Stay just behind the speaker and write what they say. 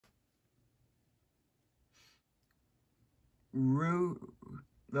the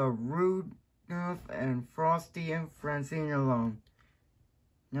Rudolph and Frosty and Friends Sing Along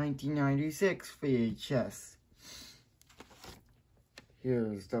 1996 VHS.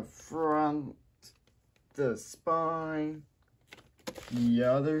 Here's the front, the spine, the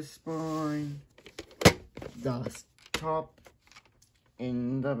other spine, the top,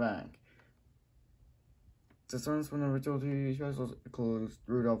 in the back. The songs from the original TV specials include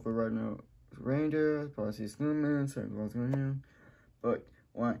Rudolph the Red-Nosed Reindeer, Frosty Snowman, Santa Claus on Him, but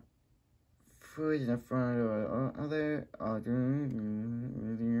one foot in the front of the other,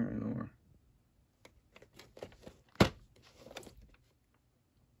 and more.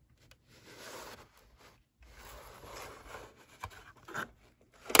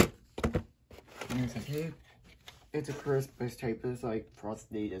 Here's a tape. It's a Christmas tape. It's like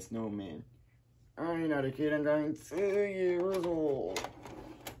Frosty the Snowman. I'm not a kid. I'm 2 years old.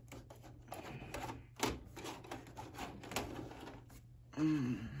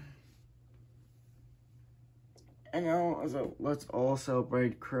 And now, so let's all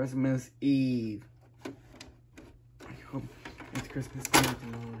celebrate Christmas Eve. I hope it's Christmas Eve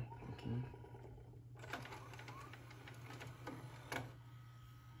tomorrow.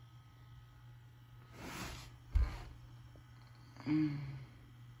 Okay.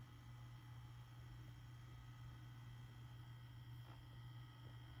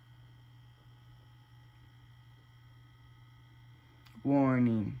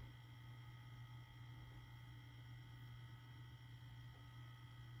 Warning.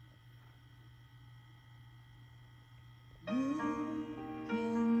 Look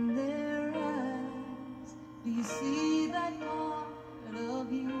in their eyes. Do you see that part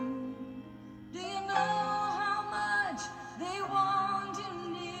of you? Do you know how much they want you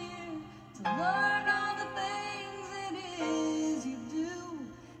near to learn all the things it is you do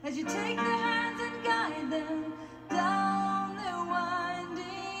as you take their hands and guide them down their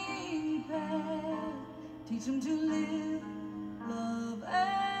winding path? Teach them to live, love,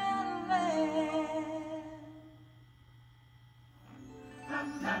 and laugh.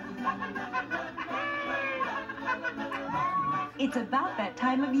 It's about that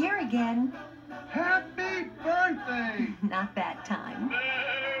time of year again. Happy birthday! Not that time.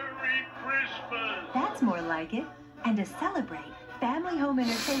 Merry Christmas! That's more like it. And to celebrate, Family Home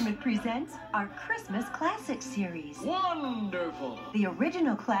Entertainment presents our Christmas Classics series. Wonderful! The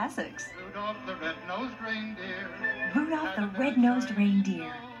original classics. Rudolph the Red-Nosed Reindeer. Rudolph the Red-Nosed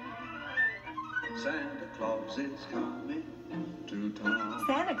Reindeer. Santa Claus is coming to town.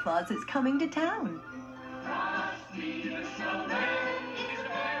 Santa Claus is coming to town. Frosty the Snowman is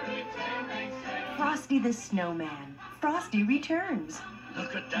very tame. Frosty the Snowman. Frosty returns.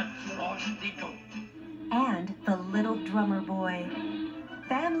 Look at that Frosty go. And the Little Drummer Boy.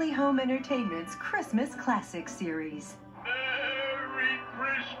 Family Home Entertainment's Christmas Classics series. Merry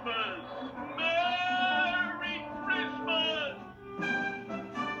Christmas! Merry Christmas!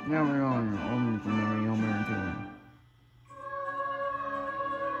 Now we're on to Merry Home Entertainment.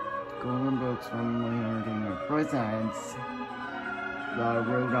 Golden Books from Merry Entertainment presents the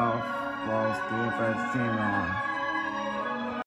Rudolph Frosty and Friends Sing Along